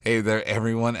Hey there,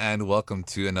 everyone, and welcome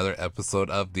to another episode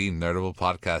of the Nerdable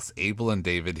Podcast. Abel and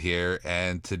David here,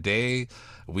 and today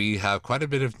we have quite a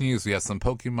bit of news. We have some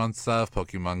Pokemon stuff,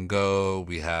 Pokemon Go,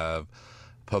 we have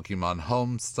Pokemon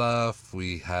Home stuff,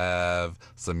 we have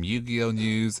some Yu-Gi-Oh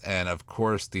news, and of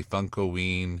course the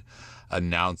Funkoween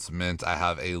announcement. I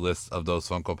have a list of those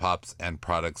Funko Pops and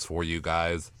products for you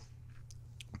guys.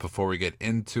 Before we get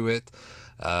into it,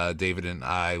 David and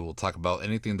I will talk about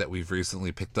anything that we've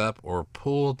recently picked up or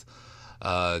pulled.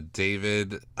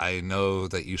 David, I know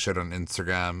that you shared on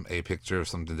Instagram a picture of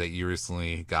something that you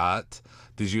recently got.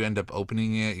 Did you end up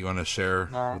opening it? You want to share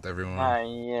Not, with everyone? not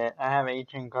yet. I have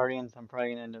Ancient Guardians. I'm probably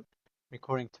gonna end up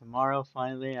recording tomorrow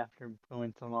finally after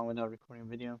going so long without recording a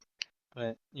video.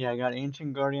 But yeah, I got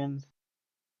Ancient Guardians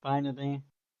finally.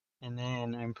 And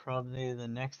then I'm probably the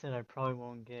next set I probably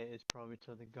won't get is probably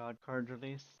till the God card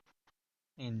release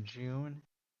in June.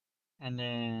 And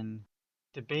then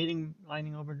debating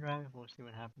Lightning Overdrive. We'll see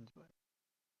what happens, but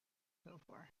so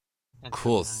far that's the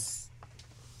Cool. plan.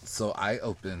 So I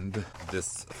opened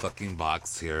this fucking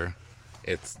box here.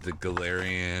 It's the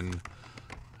Galarian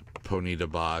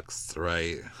Ponyta box,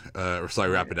 right? Sorry, Right,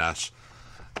 right. Rapidash.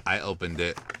 I opened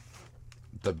it.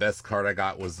 The best card I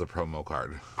got was the promo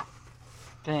card.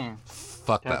 Dang,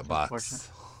 Fuck that that's unfortunate. box.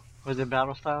 Was it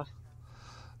Battle Styles?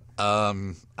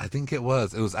 I think it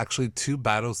was. It was actually two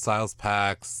Battle Styles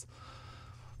packs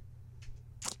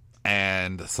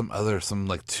and some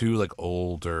like two like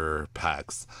older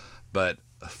packs. But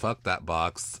fuck that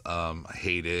box. I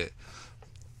hate it.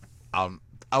 Um,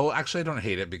 oh, actually, I don't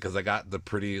hate it because I got the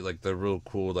pretty like the real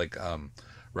cool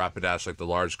Rapidash, like the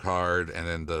large card, and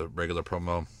then the regular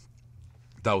promo.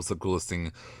 That was the coolest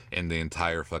thing in the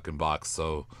entire fucking box.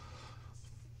 So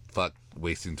fuck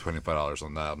wasting $25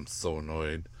 on that. I'm so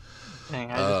annoyed.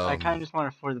 Dang, I kind of just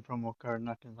want it for the promo card,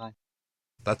 not gonna lie.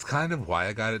 That's kind of why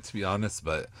I got it, to be honest,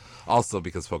 but also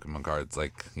because Pokemon cards,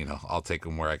 like, I'll take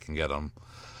them where I can get them.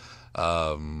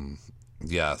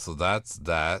 Yeah, so that's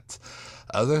that.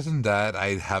 Other than that,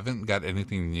 I haven't got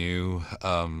anything new.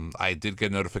 I did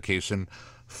get a notification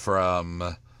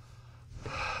from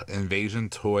Invasion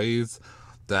Toys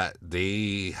that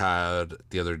they had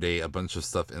the other day a bunch of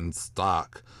stuff in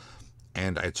stock.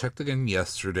 And I checked again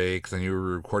yesterday because I knew we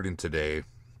were recording today,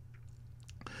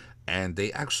 and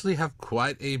they actually have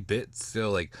quite a bit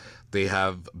still. Like, they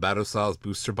have Battle Styles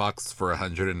booster box for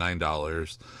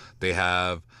 $109. They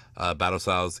have Battle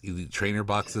Styles Elite Trainer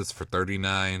boxes for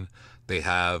 $39. They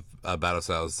have Battle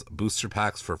Styles booster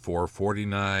packs for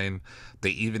 $449.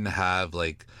 They even have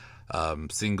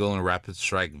single and Rapid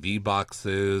Strike V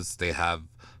boxes. They have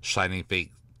Shining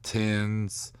Fake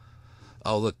tins.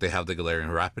 Oh, look, they have the Galarian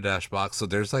Rapidash box. So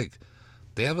there's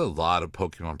they have a lot of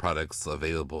Pokemon products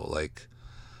available.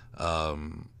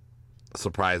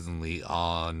 Surprisingly,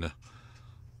 on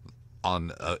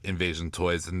Invasion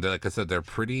Toys, and like I said, they're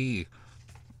pretty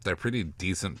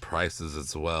decent prices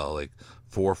as well. Like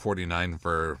 $449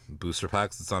 for booster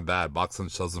packs. It's not bad. Box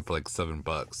Lunch sells them for like $7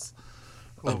 a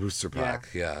Cool. booster Yeah, pack.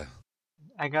 Yeah.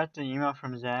 I got the email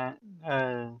from Zai,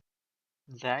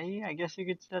 I guess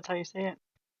that's how you say it.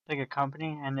 Like a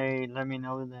company, and they let me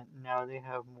know that now they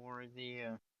have more of the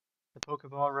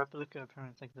Pokeball replica.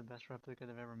 Apparently, it's like the best replica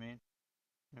they've ever made.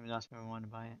 Maybe that's why I want to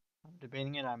buy it. I'm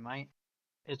debating it. I might.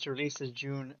 Its release is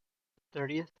June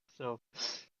 30th, so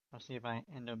I'll see if I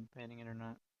end up getting it or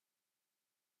not.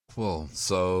 Well,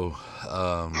 so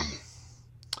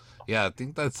yeah, I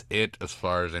think that's it as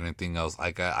far as anything else.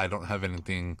 Like I don't have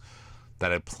anything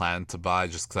that I plan to buy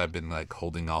just because I've been like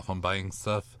holding off on buying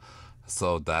stuff.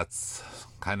 So that's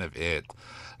kind of it.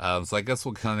 So I guess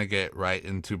we'll kind of get right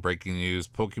into breaking news.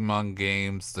 Pokemon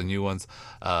games, the new ones,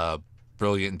 uh,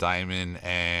 Brilliant Diamond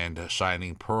and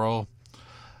Shining Pearl,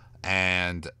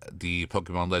 and the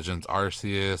Pokemon Legends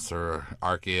Arceus or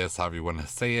Arceus, however you want to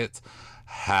say it,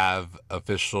 have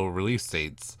official release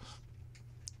dates.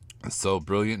 So,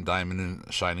 Brilliant Diamond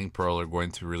and Shining Pearl are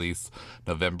going to release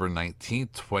November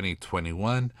 19th,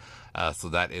 2021. So,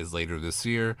 that is later this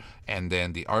year. And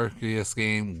then the Arceus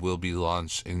game will be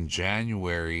launched in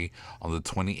January on the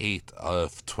 28th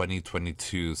of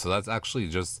 2022. So, that's actually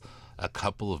just a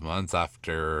couple of months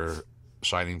after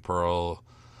Shining Pearl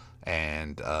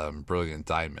and Brilliant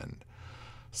Diamond.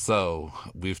 So,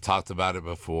 we've talked about it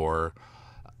before.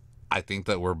 I think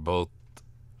that we're both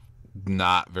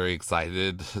not very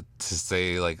excited to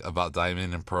say like about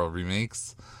Diamond and Pearl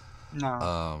remakes. No,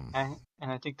 Um,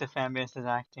 and I think the fan base is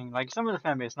acting like some of the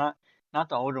fan base, not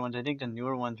the older ones. I think the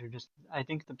newer ones are just. I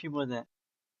think the people that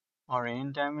are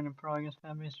in Diamond and Pearl, I guess,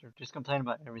 fan base are just complaining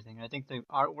about everything. I think the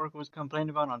artwork was complained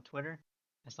about on Twitter.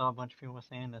 I saw a bunch of people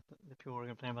saying that the people were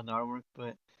complaining about the artwork,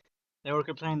 but they were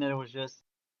complaining that it was just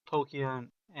Pokia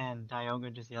and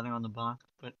Dialga just yelling on the box,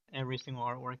 but every single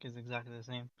artwork is exactly the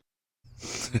same.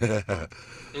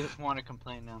 They just want to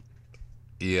complain now.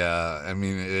 Yeah, I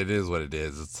mean, it is what it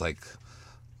is. It's like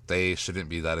they shouldn't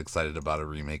be that excited about a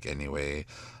remake anyway.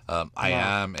 I No.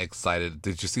 am excited.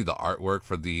 Did you see the artwork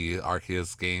for the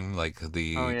Arceus game?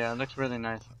 Oh yeah, it looks really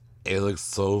nice. It looks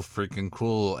so freaking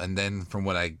cool. And then from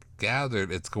what I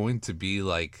gathered, it's going to be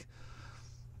like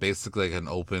basically like an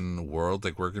open world.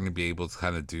 Like we're going to be able to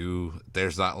kind of do.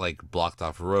 There's not like blocked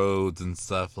off roads and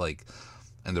stuff like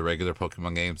in the regular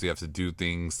Pokemon games. You have to do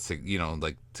things to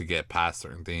like to get past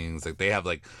certain things. Like they have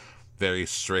like very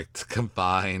strict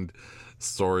confined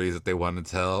stories that they want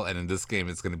to tell, and in this game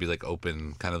it's going to be like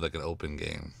open, kind of like an open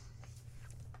game.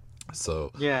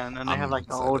 So Yeah, and then they have I'm like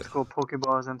the old excited. school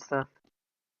Pokeballs and stuff.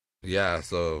 Yeah,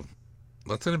 so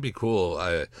that's gonna be cool.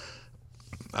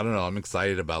 I don't know. I'm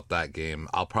excited about that game.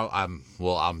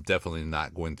 I'm definitely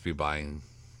not going to be buying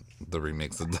the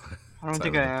remakes of I don't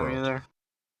think I Diamond and am Pearl. either.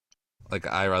 Like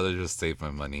I rather just save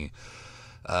my money.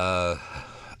 Uh,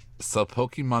 so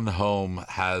Pokemon Home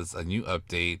has a new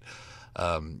update.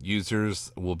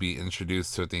 Users will be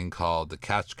introduced to a thing called the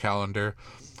Catch Calendar.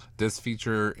 This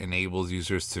feature enables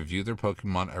users to view their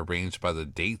Pokemon arranged by the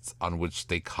dates on which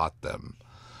they caught them.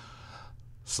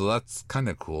 So that's kind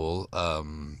of cool.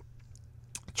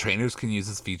 Trainers can use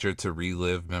this feature to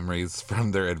relive memories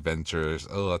from their adventures.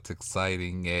 Oh, that's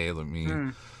exciting. Yay, let me Hmm,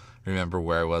 remember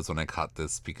where I was when I caught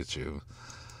this Pikachu.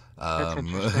 that's Um,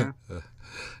 interesting.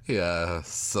 yeah,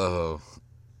 so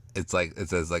it's like it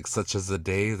says like such as the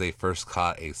day they first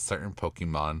caught a certain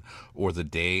Pokemon or the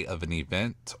day of an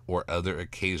event or other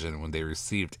occasion when they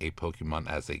received a Pokemon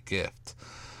as a gift.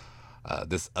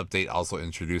 This update also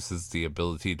introduces the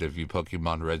ability to view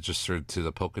Pokemon registered to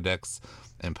the Pokedex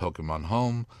and Pokemon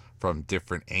Home from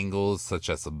different angles, such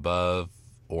as above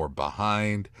or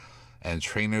behind, and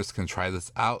trainers can try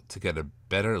this out to get a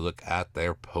better look at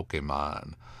their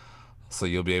Pokemon. So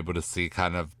you'll be able to see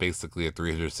kind of basically a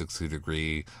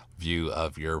 360-degree view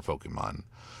of your Pokemon.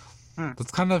 Hmm.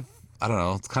 That's kind of, I don't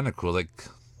know, it's kind of cool. Like,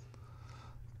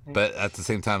 but at the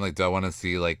same time, like, do I want to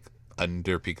see like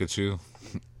under Pikachu?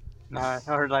 Nah,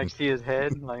 or like see his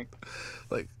head, like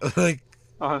Like, like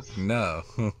oh, no,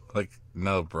 like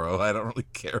no, bro. I don't really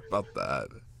care about that.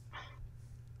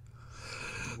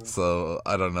 yeah. So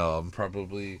I don't know. I'm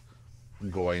probably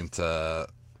going to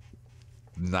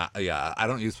not. Yeah, I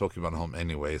don't use Pokemon Home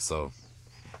anyway, so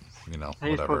I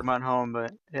use whatever. Pokemon Home,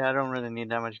 but yeah, I don't really need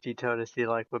that much detail to see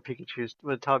like what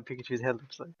the top of Pikachu's head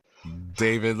looks like.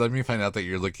 David, let me find out that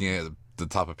you're looking at the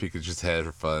top of Pikachu's head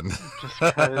for fun. Just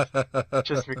because,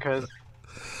 just because.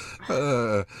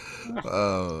 uh,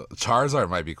 Charizard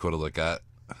might be cool to look at,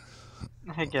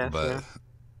 I guess, but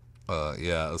yeah.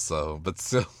 yeah. So, but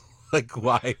still, like,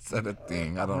 why is that a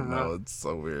thing? I I don't don't know. know. It's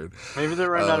so weird. Maybe they're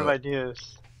running out of Uh,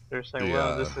 ideas. They're saying,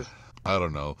 well, yeah. this is. I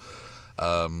don't know.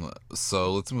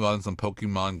 So let's move on to some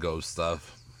Pokemon Go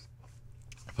stuff.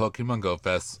 Pokemon Go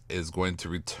Fest is going to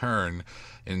return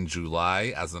in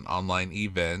July as an online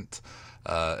event.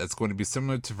 It's going to be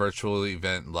similar to virtual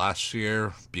event last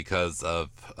year because of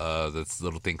this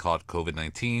little thing called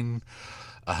COVID-19.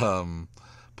 Um,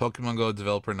 Pokemon Go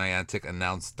developer Niantic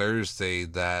announced Thursday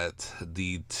that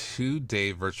the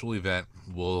 2-day virtual event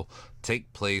will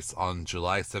take place on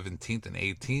July 17th and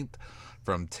 18th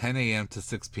from 10 a.m. to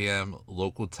 6 p.m.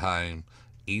 local time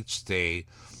each day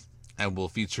and will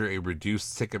feature a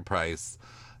reduced ticket price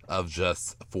of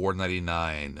just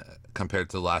 $4.99 compared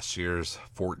to last year's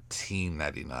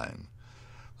 $14.99.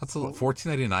 That's a Well,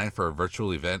 $14.99 for a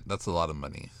virtual event. That's a lot of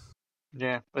money.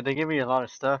 yeah, but they give you a lot of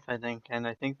stuff, I think, and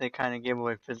I think they kind of gave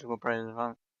away physical prizes, if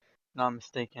I'm not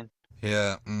mistaken.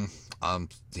 Yeah,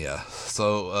 yeah.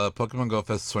 So, Pokemon Go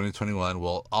Fest 2021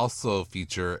 will also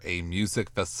feature a music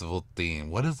festival theme.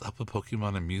 What is up with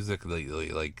Pokemon and music lately?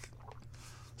 Like,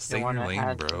 They stay in want your to lane,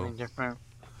 add bro. something different.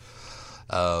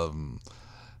 Um,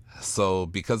 so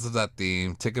because of that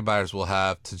theme, ticket buyers will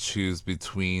have to choose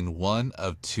between one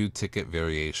of two ticket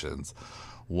variations: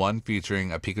 one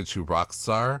featuring a Pikachu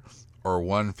Rockstar, or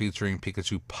one featuring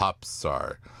Pikachu Pop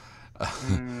Star.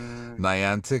 Hmm.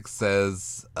 Niantic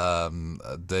says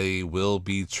they will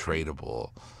be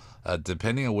tradable.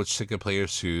 Depending on which ticket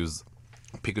players choose,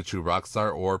 Pikachu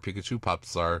Rockstar or Pikachu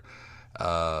Popstar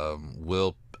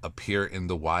will appear in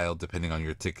the wild depending on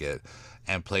your ticket.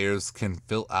 And players can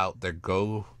fill out their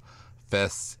Go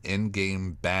Fest in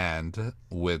game band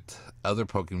with other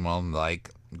Pokemon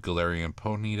like Galarian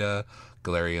Ponyta,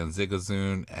 Galarian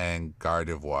Zigzagoon, and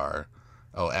Gardevoir.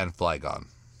 Oh, and Flygon.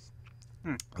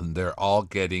 Hmm. And they're all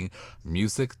getting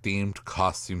music themed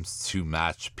costumes to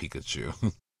match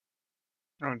Pikachu.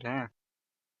 Oh, damn.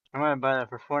 I might buy that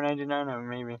for 4.99, or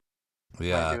maybe might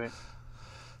Yeah. do it.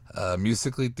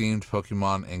 Musically themed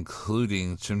Pokemon,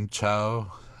 including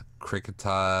Chimchao,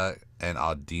 Kricketot and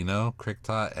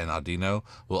Audino,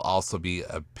 will also be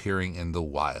appearing in the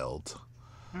wild.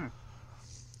 Hmm.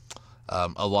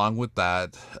 Along with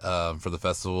that, for the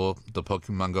festival, the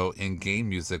Pokemon Go in-game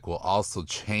music will also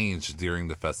change during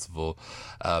the festival,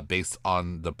 based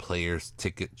on the player's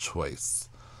ticket choice.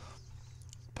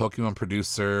 Pokemon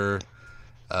producer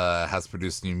has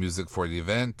produced new music for the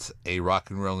event, a rock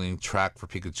and rolling track for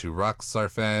Pikachu Rockstar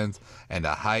fans, and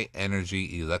a high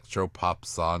energy electro pop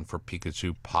song for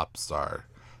Pikachu Popstar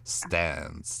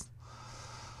stands.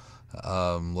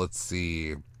 Let's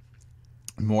see.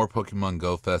 More Pokemon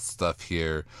Go Fest stuff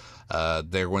here.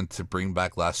 They're going to bring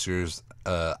back last year's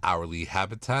hourly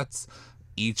habitats.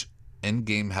 Each in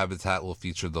game habitat will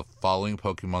feature the following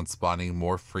Pokemon spawning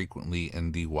more frequently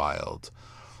in the wild.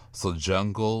 So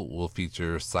Jungle will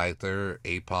feature Scyther,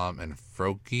 Apom, and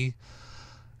Froakie.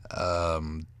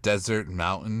 Desert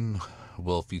Mountain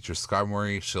will feature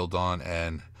Skarmory, Shieldon,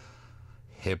 and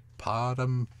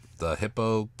Hippodon. The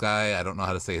hippo guy, I don't know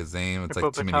how to say his name. It's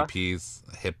like too many Hippopotas?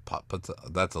 P's.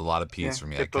 That's a lot of P's Yeah, for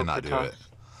me. I cannot do it. Hippopotas.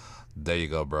 There you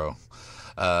go, bro.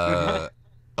 Uh,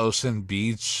 Ocean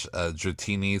Beach,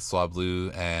 Dratini,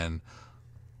 Swablu, and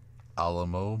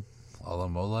Alamo,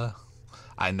 Alamola.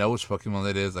 I know which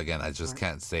Pokemon it is. Again, I just Or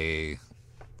can't say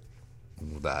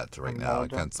that right now.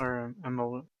 Amolda, or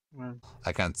Amol.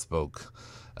 I can't spoke.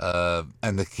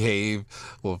 And the cave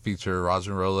will feature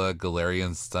Roggenrola,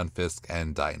 Galarian, Stunfisk,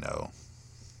 and Dino.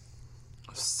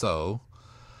 So,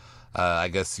 I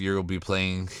guess you'll be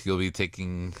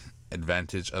taking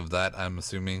advantage of that, I'm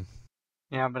assuming.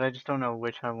 Yeah, but I just don't know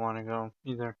which I want to go.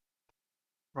 Either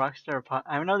Rockstar or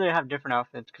I know they have different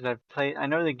outfits because I've played. I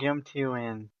know they give them to you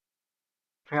in.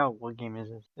 I forgot what game is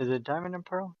this. Is it Diamond and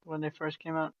Pearl when they first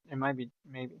came out? It might be,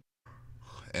 maybe.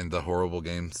 And the horrible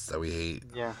games that we hate.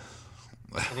 Yeah,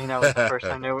 I think that was the first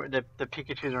time the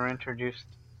Pikachu's were introduced.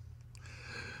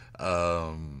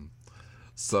 um,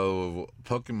 so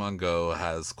Pokemon Go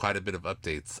has quite a bit of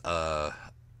updates.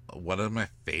 One of my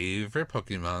favorite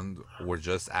Pokemon were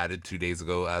just added 2 days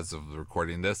ago as of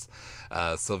recording this.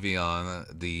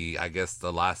 Sylveon, I guess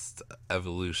the last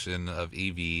evolution of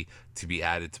Eevee to be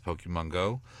added to Pokemon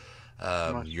Go.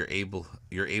 Most. You're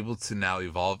able to now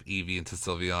evolve Eevee into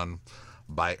Sylveon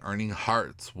by earning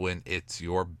hearts when it's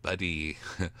your buddy.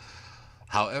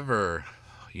 However,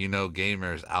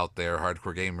 gamers out there,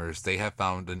 hardcore gamers, they have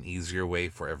found an easier way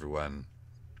for everyone.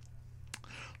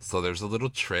 So there's a little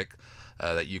trick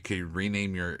that you could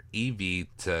rename your Eevee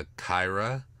to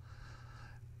Kyra,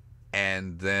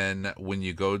 and then when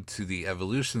you go to the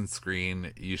evolution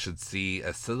screen, you should see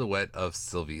a silhouette of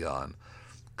Sylveon.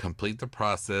 Complete the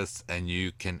process, and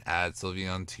you can add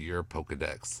Sylveon to your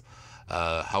Pokedex.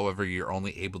 However, you're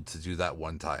only able to do that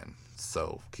one time,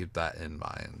 so keep that in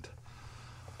mind.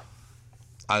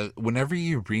 Whenever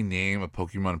you rename a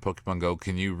Pokemon in Pokemon Go,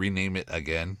 can you rename it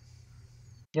again?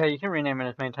 Yeah, you can rename it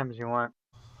as many times as you want.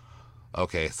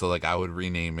 Okay, so like I would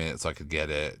rename it so I could get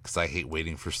it because I hate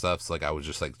waiting for stuff. So like I would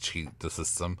just like cheat the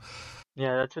system.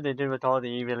 Yeah, that's what they did with all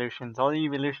the evolutions. All the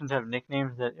evolutions have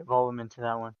nicknames that evolve them into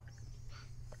that one.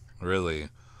 Really?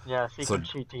 Yeah, so you So can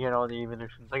cheat to get all the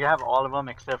evolutions. Like I have all of them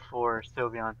except for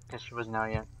Sylveon because she wasn't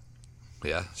out yet.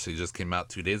 yeah, she just came out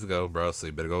 2 days ago, bro. So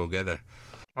you better go get her.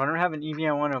 I don't have an Eevee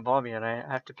I want to evolve yet. I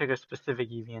have to pick a specific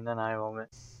Eevee and then I evolve it.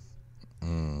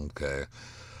 Okay.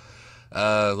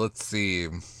 Let's see.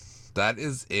 That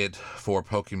is it for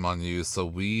Pokemon news. So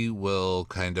we will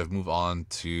kind of move on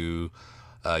to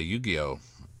Yu-Gi-Oh.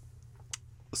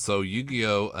 So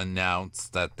Yu-Gi-Oh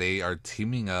announced that they are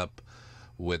teaming up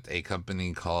with a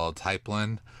company called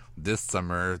Typeline this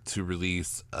summer to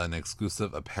release an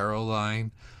exclusive apparel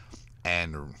line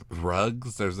and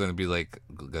rugs. There's going to be like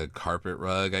a carpet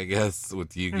rug, I guess,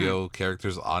 with Yu Gi Hmm. Oh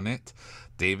characters on it.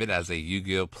 David, as a Yu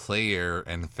Gi Oh player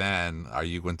and fan, are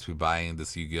you going to be buying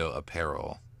this Yu Gi Oh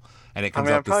apparel? And it I comes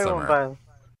mean, out this summer.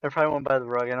 I probably won't buy the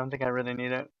rug. I don't think I really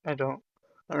need it. I don't.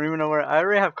 I don't even know where. I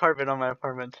already have carpet on my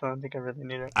apartment, so I don't think I really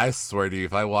need it. I swear to you,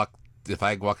 if I walk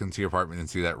into your apartment and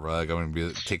see that rug, I'm going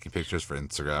to be taking pictures for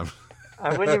Instagram.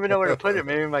 I wouldn't even know where to put it.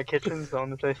 Maybe my kitchen's the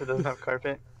only place that doesn't have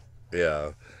carpet.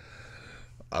 Yeah.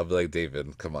 I'll be like,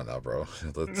 David, come on now, bro.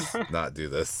 Let's not do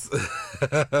this.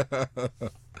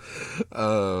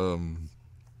 um,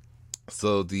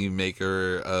 So the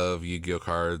maker of Yu-Gi-Oh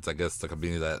cards, I guess the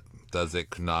company that does it,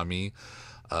 Konami,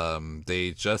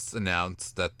 they just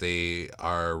announced that they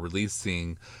are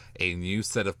releasing a new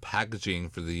set of packaging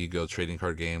for the Yu-Gi-Oh trading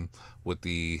card game with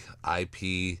the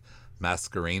IP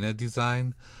Masquerena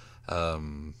design.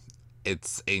 Um,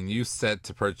 It's a new set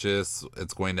to purchase.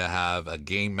 It's going to have a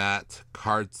game mat,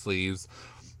 card sleeves,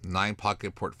 9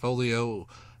 pocket portfolio,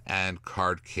 and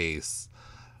card case.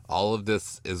 All of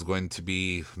this is going to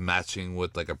be matching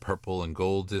with like a purple and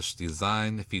goldish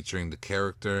design featuring the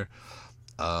character.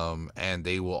 And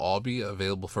they will all be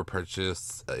available for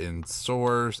purchase in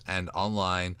stores and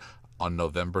online on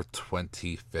November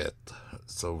 25th.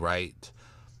 So, right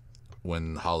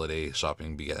when holiday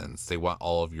shopping begins, they want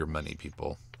all of your money,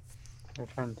 people. They're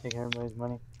trying to take everybody's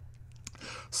money.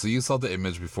 So, you saw the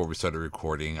image before we started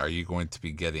recording. Are you going to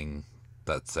be getting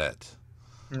that set?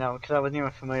 No, because I wasn't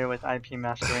even familiar with IP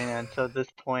Masquerena until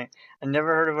this point. I never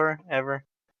heard of her ever.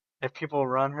 If people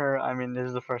run her, I mean, this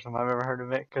is the first time I've ever heard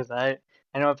of it. Because I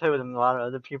know I play with a lot of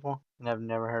other people, and I've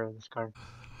never heard of this card.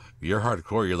 You're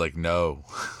hardcore. You're like, no.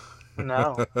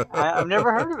 No, I've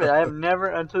never heard of it. I have never,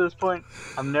 until this point,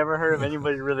 I've never heard of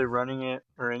anybody really running it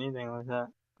or anything like that.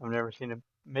 I've never seen it.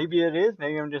 Maybe it is.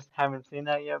 Maybe I'm just haven't seen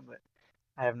that yet, but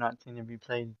I have not seen it be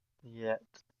played yet.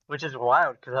 Which is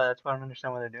wild, because that's why I don't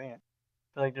understand why they're doing it.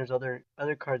 I feel like there's other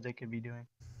cards they could be doing.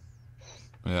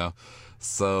 Yeah.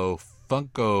 So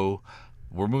Funko,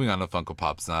 we're moving on to Funko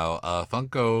Pops now.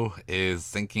 Funko is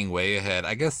thinking way ahead.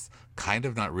 I guess kind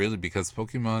of not really because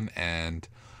Pokemon and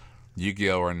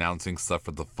Yu-Gi-Oh are announcing stuff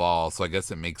for the fall, so I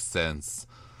guess it makes sense.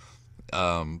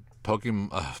 Pokemon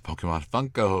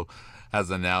Funko has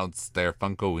announced their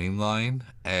Funkoween line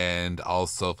and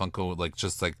also Funko like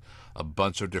just like a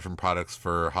bunch of different products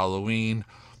for Halloween.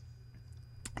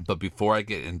 But before I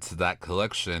get into that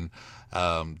collection,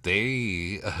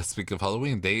 they speak of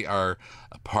Halloween, they are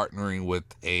partnering with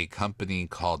a company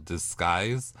called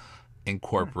Disguise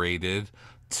Hmm. Incorporated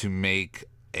to make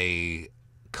a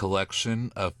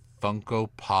collection of Funko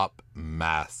Pop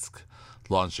mask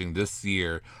launching this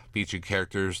year, featuring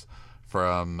characters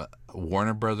from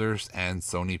Warner Brothers and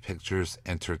Sony Pictures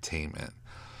Entertainment.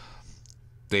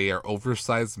 They are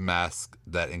oversized masks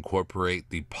that incorporate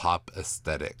the pop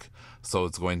aesthetic. So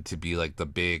it's going to be like the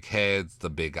big heads, the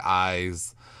big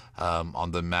eyes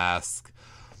on the mask.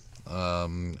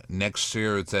 Next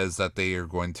year, it says that they are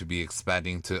going to be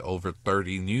expanding to over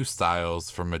 30 new styles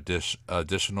from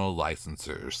additional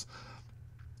licensors.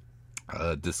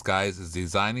 Disguise is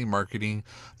designing, marketing,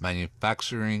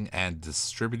 manufacturing, and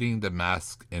distributing the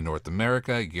mask in North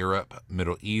America, Europe,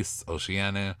 Middle East,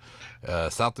 Oceania,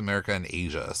 South America, and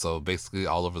Asia. So basically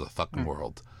all over the fucking Hmm.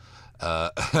 world.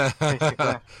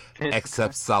 Basically, basically.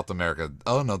 Except South America.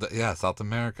 Oh, no, yeah, South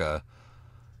America.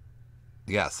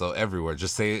 Yeah, so everywhere.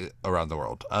 Just say around the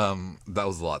world. That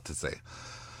was a lot to say.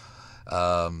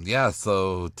 Yeah,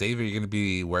 so Dave, are you going to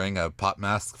be wearing a pop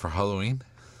mask for Halloween?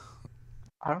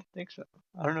 I don't think so.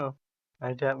 I don't know.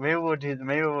 Maybe we'll do.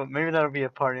 Maybe that'll be a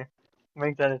party.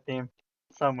 Make that a theme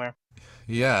somewhere.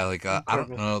 Yeah, like I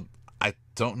don't Incorporate. know. I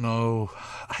don't know.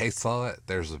 I saw it.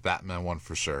 There's a Batman one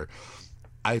for sure.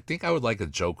 I think I would like a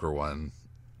Joker one.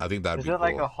 I think that'd Is be it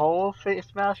like cool. a whole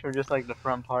face mask or just like the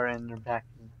front part and the back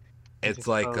is It's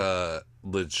like exposed? a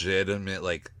legitimate,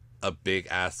 like a big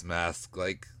ass mask,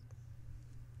 like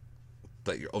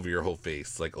that you're over your whole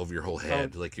face, like over your whole So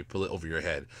head, like you pull it over your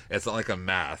head. It's not like a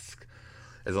mask.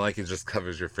 It's not like it just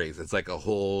covers your face. It's like a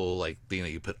whole like thing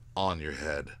that you put on your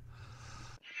head.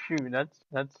 shoot,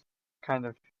 that's kind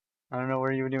of. I don't know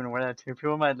where you would even wear that to.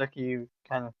 People might look at you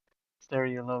kind of stare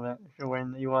at you a little bit if you're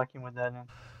wearing you walking with that in.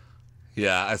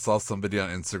 Yeah, I saw somebody on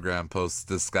Instagram post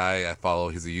this guy I follow.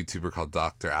 He's a YouTuber called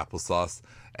Dr. Applesauce.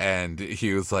 And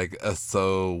he was like,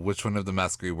 so which one of the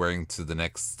masks are you wearing to the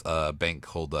next bank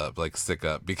hold up, like stick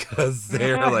up? Because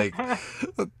they're like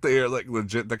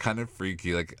legit, they're kind of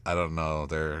freaky. Like, I don't know,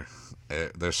 they're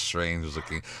strange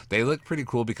looking. They look pretty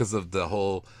cool because of the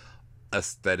whole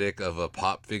aesthetic of a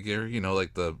pop figure, you know,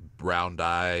 like the round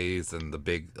eyes and the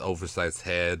big oversized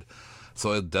head.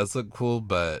 So it does look cool,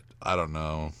 but I don't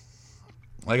know.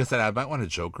 Like I said, I might want a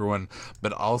Joker one,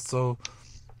 but also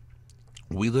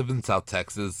we live in South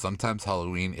Texas. Sometimes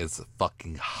Halloween is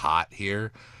fucking hot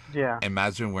here. Yeah,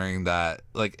 Imagine wearing that.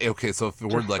 Like, okay, so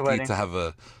just sweating.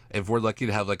 if we're lucky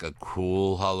to have like a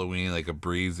cool Halloween, like a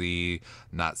breezy,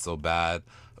 not so bad,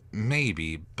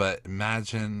 maybe. But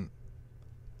imagine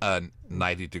a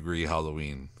 90-degree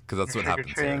Halloween, because that's You're what trick or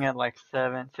happens here. treating at like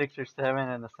 6 or 7,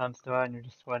 and the sun's still out, and you're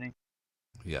just sweating.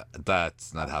 Yeah,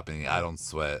 that's not Uh, happening. I uh, don't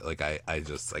sweat. Like I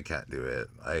can't do it.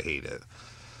 I hate it.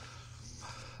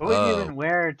 what would you Uh, even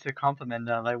wear to complement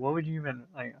that? Like, what would you even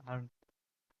like?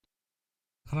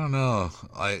 I don't know.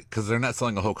 Because they're not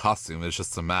selling a whole costume. It's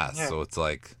just a mask. Yeah, So it's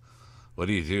like, what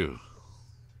do you do?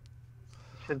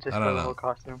 you should I just don't show the know. whole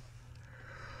costume.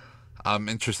 I'm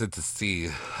interested to see.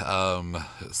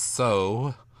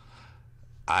 So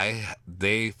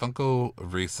Funko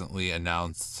recently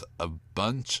announced a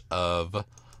bunch of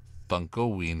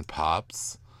Funkoween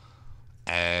pops,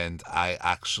 and I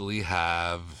actually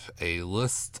have a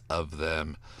list of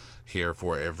them here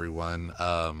for everyone.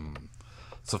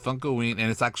 So Funkoween,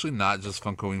 and it's actually not just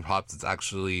Funkoween pops. It's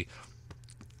actually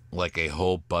like a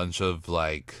whole bunch of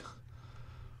like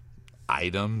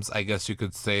items, I guess you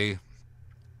could say.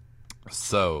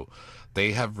 So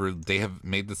they have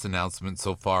made this announcement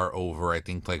so far over, I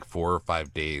think, like 4 or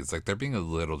 5 days. Like they're being a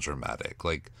little dramatic.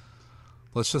 Like,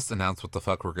 let's just announce what the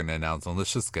fuck we're gonna announce and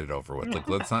let's just get it over with. Like,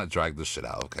 let's not drag this shit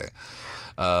out, okay?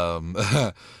 Um,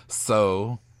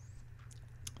 so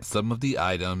some of the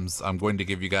items I'm going to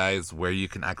give you guys where you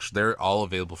can actually, they're all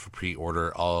available for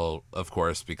pre-order, all of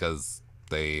course, because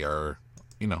they are,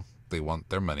 you know, they want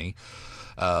their money.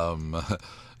 Um,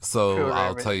 so Pre-order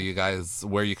I'll tell everything. you guys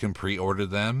where you can pre-order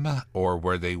them or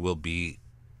where they will be.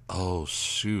 Oh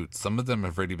shoot, some of them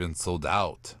have already been sold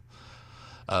out.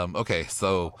 Okay,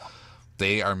 so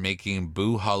they are making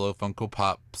Boo Hollow Funko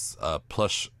Pops,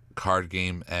 plush card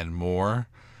game, and more.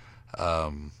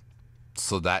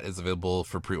 So that is available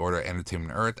for pre-order.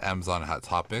 Entertainment Earth, Amazon, Hot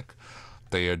Topic.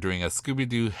 They are doing a Scooby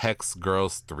Doo Hex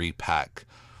Girls 3 pack,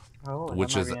 Oh, that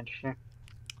which might is be interesting.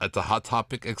 it's a Hot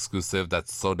Topic exclusive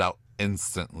that's sold out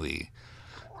instantly.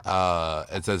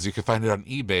 It says you can find it on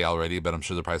eBay already, but I'm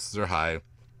sure the prices are high.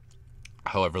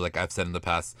 However, like I've said in the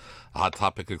past, Hot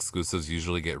Topic exclusives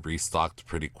usually get restocked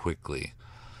pretty quickly.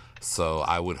 So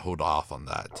I would hold off on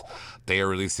that. They are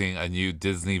releasing a new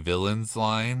Disney villains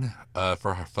line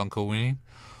for Funkoween.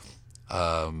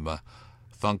 Um,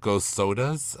 Funko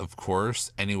sodas, of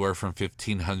course, anywhere from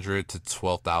 1,500 to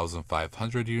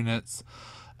 12,500 units.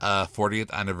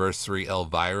 40th anniversary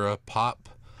Elvira pop.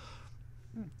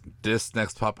 Hmm. This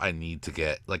next pop I need to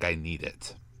get. Like, I need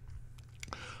it.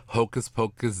 Hocus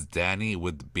Pocus Danny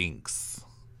with Binks.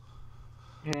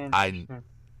 I Interesting.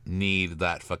 need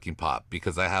that fucking pop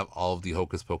because I have all of the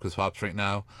Hocus Pocus pops right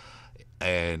now,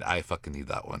 and I fucking need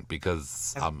that one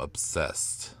because I, I'm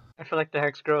obsessed. I feel like the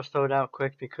Hex Girl sold out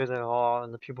quick because of all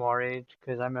the people our age.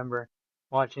 Because I remember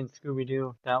watching Scooby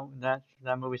Doo, that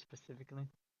movie specifically,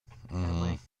 and Mm,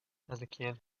 like as a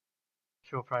kid,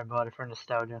 people probably bought it for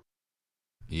nostalgia.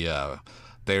 yeah.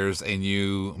 There's a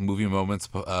new movie moments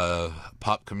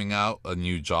pop coming out, a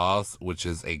new Jaws, which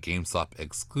is a GameStop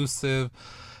exclusive,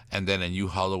 and then a new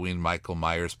Halloween Michael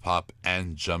Myers pop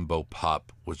and Jumbo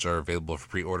pop, which are available for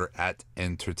pre-order at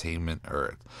Entertainment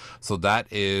Earth. So that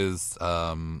is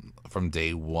from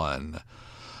day one.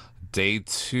 Day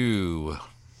two,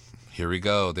 here we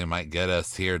go. They might get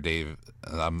us here, Dave.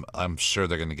 I'm sure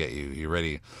they're gonna get you. You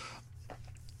ready?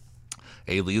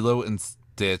 A Lilo and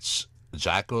Stitch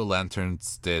Jack O' Lantern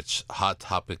Stitch Hot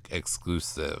Topic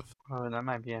exclusive. Oh, that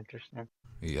might be interesting.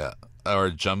 Yeah. Or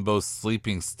Jumbo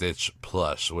Sleeping Stitch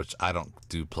plush, which I don't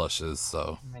do plushes,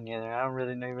 so. Me neither. I don't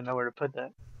really even know where to put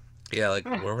that. Yeah, like,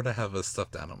 where would I have a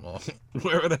stuffed animal?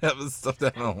 Where would I have a stuffed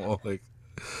animal? Like,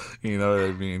 you know what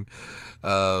I mean?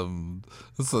 Um,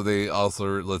 so they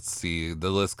also, let's see, the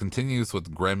list continues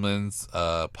with Gremlins,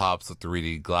 pops with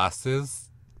 3D glasses.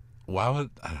 Why would,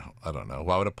 I don't know.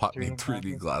 Why would a pop need 3D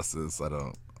 3D glasses,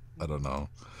 glasses? I don't know.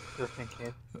 just in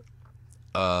case.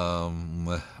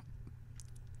 Um,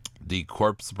 the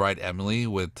Corpse Bride Emily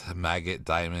with Maggot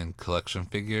Diamond collection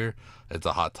figure. It's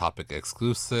a Hot Topic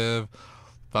exclusive.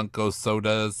 Funko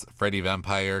Sodas, Freddy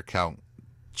Vampire, Count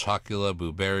Chocula,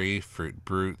 Blueberry, Fruit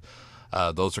Brute.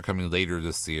 Those are coming later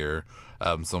this year.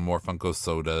 So more Funko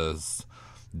Sodas.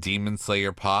 Demon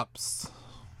Slayer Pops.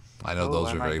 I know Oh, those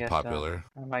I are might very get those. popular.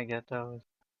 I might get those.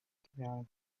 Yeah.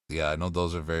 Yeah, I know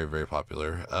those are very, very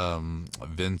popular.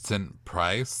 Vincent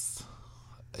Price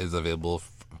is available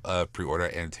pre-order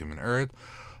at Entertainment Earth.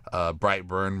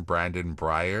 Brightburn Brandon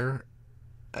Breyer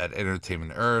at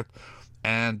Entertainment Earth,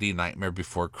 and the Nightmare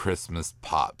Before Christmas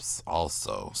pops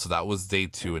also. So that was day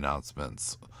two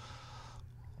announcements.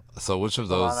 So which of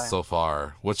It's a those lot of so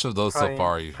far? Which of those so probably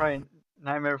far? You, probably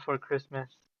Nightmare Before Christmas,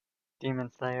 Demon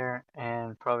Slayer,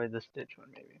 and probably the Stitch one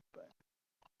maybe, but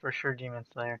for sure Demon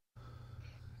Slayer.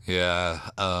 yeah,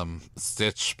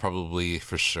 Stitch probably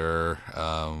for sure.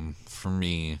 For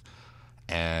me,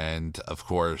 and of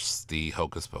course the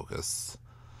Hocus Pocus.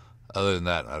 Other than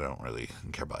that, I don't really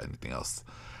care about anything else.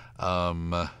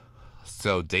 Um,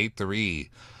 so day three,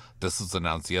 this was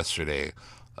announced yesterday.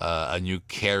 A new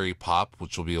Carrie Pop,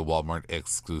 which will be a Walmart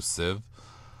exclusive.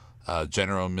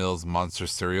 General Mills monster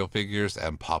cereal figures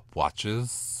and pop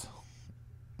watches.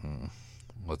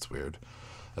 What's weird?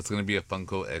 That's gonna be a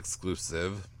Funko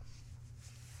exclusive.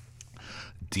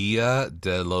 Dia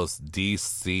de los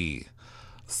DC.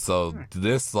 So Hmm.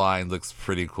 this line looks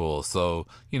pretty cool. So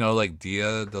like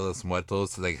Dia de los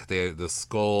Muertos, like the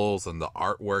skulls and the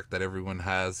artwork that everyone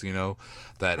has, that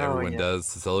Oh everyone yeah.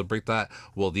 does to celebrate that.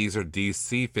 Well, these are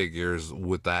DC figures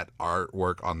with that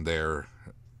artwork on their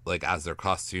like as their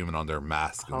costume and on their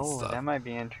mask and Oh, stuff. that might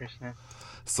be interesting.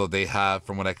 So they have,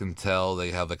 from what I can tell,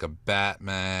 they have like a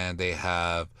Batman, they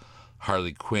have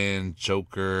Harley Quinn,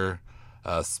 Joker,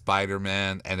 Spider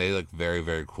Man, and they look very,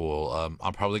 very cool.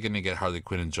 I'm probably gonna get Harley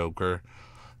Quinn and Joker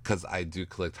because I do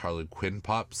collect Harley Quinn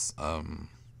pops.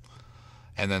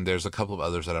 And then there's a couple of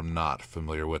others that I'm not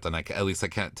familiar with, and at least I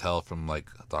can't tell from like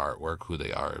the artwork who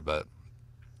they are, but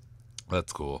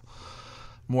that's cool.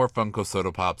 More Funko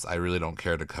Soda pops. I really don't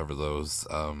care to cover those.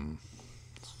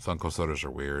 Funko Sodas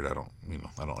are weird. I don't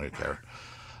really care.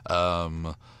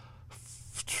 Um,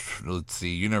 let's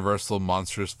see, Universal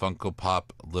Monsters Funko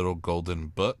Pop Little Golden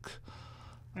Book.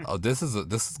 Hmm. Oh, this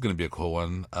is gonna be a cool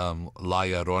one. La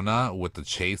Llorona with the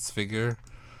Chase figure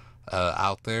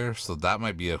out there, so that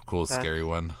might be a cool, That's scary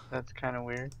one. that's kind of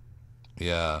weird.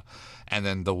 Yeah, and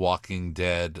then The Walking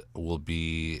Dead will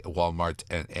be Walmart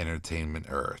and Entertainment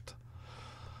Earth.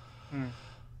 Hmm.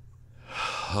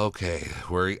 Okay,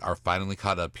 we are finally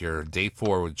caught up here. Day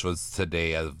 4, which was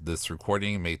today of this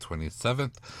recording, May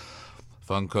 27th.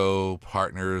 Funko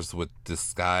partners with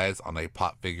Disguise on a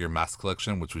pop figure mask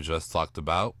collection, which we just talked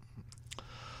about.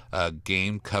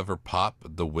 Game cover pop,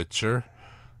 The Witcher.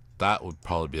 That would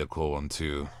probably be a cool one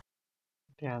too.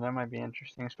 Yeah, that might be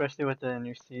interesting, especially with the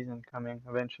new season coming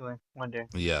eventually one day.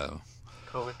 Yeah.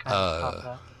 COVID kind of stopped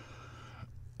Uh,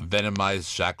 that.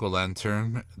 Venomized Jack O'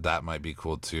 Lantern. That might be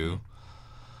cool Hmm. too.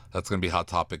 That's going to be Hot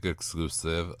Topic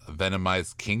exclusive.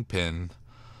 Venomized Kingpin,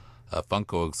 a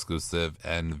Funko exclusive,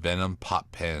 and Venom Pop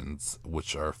Pens,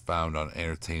 which are found on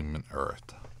Entertainment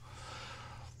Earth.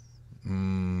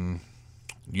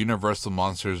 Universal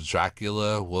Monsters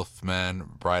Dracula, Wolfman,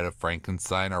 Bride of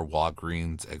Frankenstein are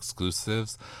Walgreens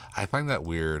exclusives. I find that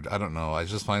weird. I don't know. I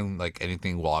just find like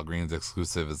anything Walgreens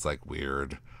exclusive is like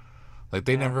weird. Like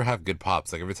they Yeah. never have good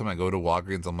pops. Like every time I go to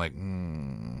Walgreens, I'm like,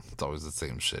 it's always the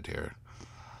same shit here.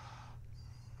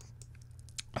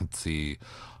 Let's see.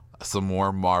 Some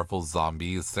more Marvel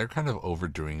zombies. They're kind of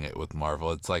overdoing it with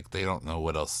Marvel. It's like they don't know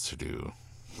what else to do.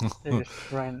 They're just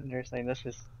trying. They're saying let's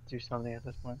just do something at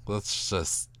this point. let's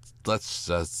just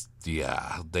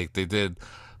yeah. They did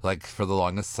like for the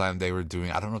longest time they were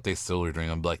doing, I don't know if they still are doing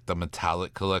them, like the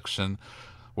metallic collection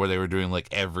where they were doing like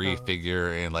every Oh,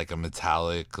 figure in like a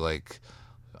metallic, like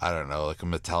I don't know, like a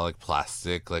metallic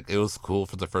plastic. Like it was cool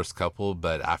for the first couple,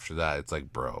 but after that it's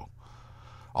like, bro,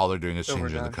 all they're doing is it's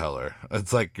changing the overdone. color.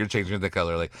 It's like you're changing the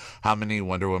color. Like how many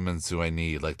Wonder Womans do I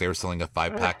need? Like they were selling a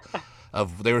 5 pack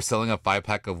of, they were selling a 5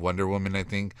 pack of Wonder Woman, I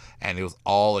think, and it was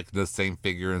all like the same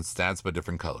figure and stance but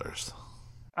different colors.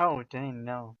 Oh dang,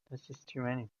 no, that's just too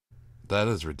many. That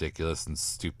is ridiculous and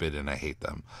stupid, and I hate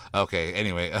them. Okay,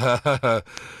 anyway,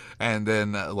 and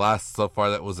then last so far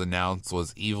that was announced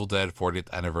was Evil Dead 40th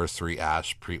Anniversary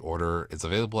Ash pre-order is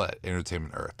available at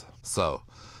Entertainment Earth. So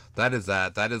that is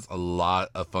that. That is a lot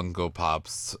of Funko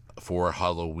Pops for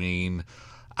Halloween.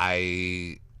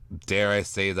 I dare I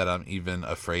say that I'm even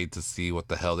afraid to see what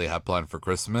the hell they have planned for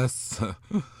Christmas.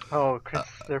 Oh, Chris,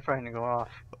 they're trying to go off.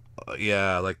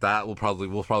 Yeah, like that we'll probably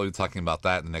be talking about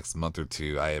that in the next month or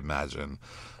two, I imagine.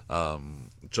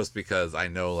 Just because I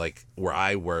know like where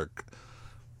I work,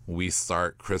 we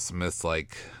start Christmas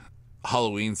like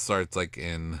Halloween starts like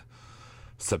in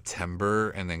September,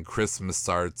 and then Christmas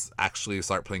starts, actually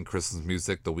start playing Christmas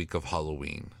music the week of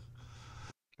Halloween.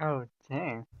 Oh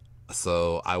dang,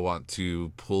 So I want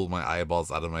to pull my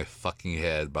eyeballs out of my fucking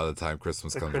head by the time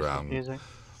Christmas the comes Christmas around. music.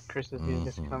 Christmas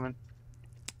music's Hmm. coming.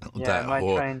 Yeah, I That might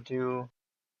whole try and do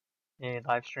a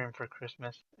live stream for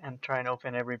Christmas and try and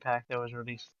open every pack that was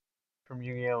released from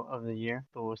Yu-Gi-Oh of the year,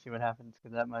 but we'll see what happens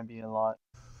because that might be a lot.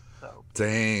 So,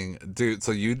 Dang, dude.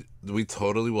 So we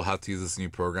totally will have to use this new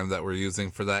program that we're using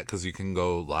for that because you can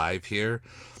go live here,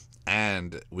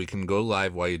 and we can go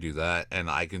live while you do that, and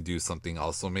I can do something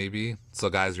also maybe. So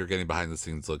guys, you're getting behind the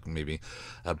scenes look, maybe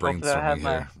hopefully I have brainstorming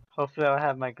my here. hopefully I'll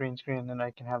have my green screen and I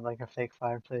can have like a fake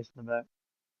fireplace in the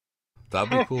That'd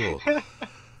be cool. back.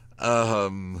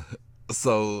 Um,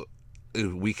 so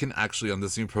we can actually, on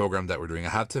this new program that we're doing, I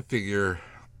have to figure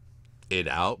it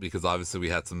out because obviously we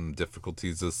had some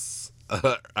difficulties this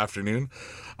afternoon.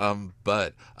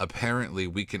 But apparently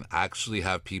we can actually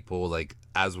have people like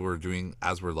as we're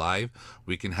live,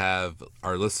 we can have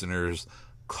our listeners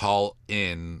call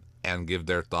in and give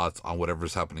their thoughts on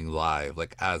whatever's happening live,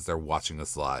 like as they're watching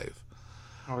us live.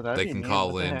 Oh, that'd They be can neat. What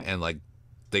call the in heck? and like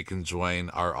they can join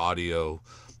our audio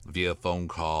via phone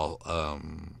call.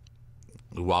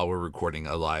 while we're recording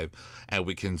a live, and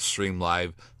we can stream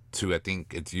live to, I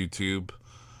think it's YouTube,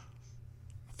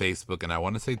 Facebook, and I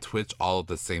want to say Twitch all at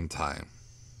the same time.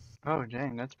 Oh,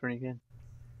 dang, that's pretty good.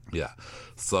 Yeah.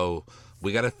 So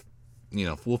we gotta,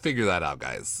 we'll figure that out,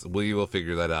 guys. We will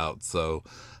figure that out. So,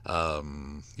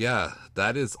 yeah,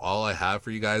 that is all I have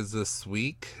for you guys this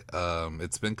week.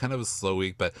 It's been kind of a slow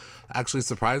week, but actually,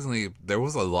 surprisingly, there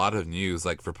was a lot of news.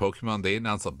 Like for Pokemon, they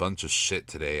announced a bunch of shit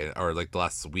today, or like the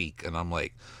last week, and I'm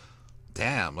like,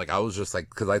 damn. Like I was just like,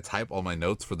 because I type all my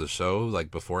notes for the show like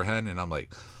beforehand, and I'm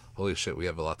like, holy shit, we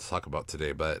have a lot to talk about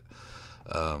today. But,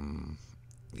 um,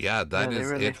 yeah, Yeah, that they is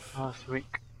it. released last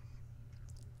week.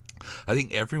 I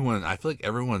feel like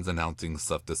everyone's announcing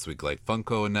stuff this week. Like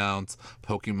Funko announced,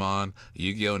 Pokemon,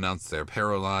 Yu-Gi-Oh announced their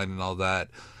apparel line and all that,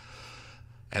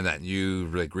 and that new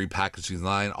like repackaging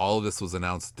line. All of this was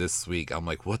announced this week. I'm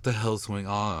like, what the hell's going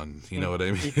on? You know E- what I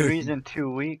E3's mean? in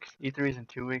 2 weeks. E3's in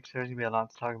 2 weeks. There's gonna be a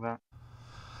lot to talk about.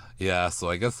 Yeah. So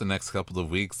I guess the next couple of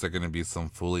weeks they're gonna be some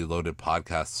fully loaded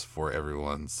podcasts for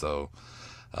everyone. So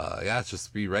yeah,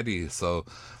 just be ready. So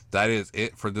that is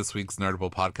it for this week's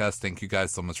Nerdable podcast. Thank you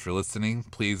guys so much for listening.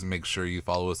 Please make sure you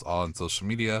follow us all on social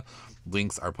media.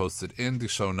 Links are posted in the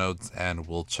show notes, and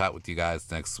we'll chat with you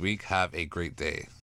guys next week. Have a great day.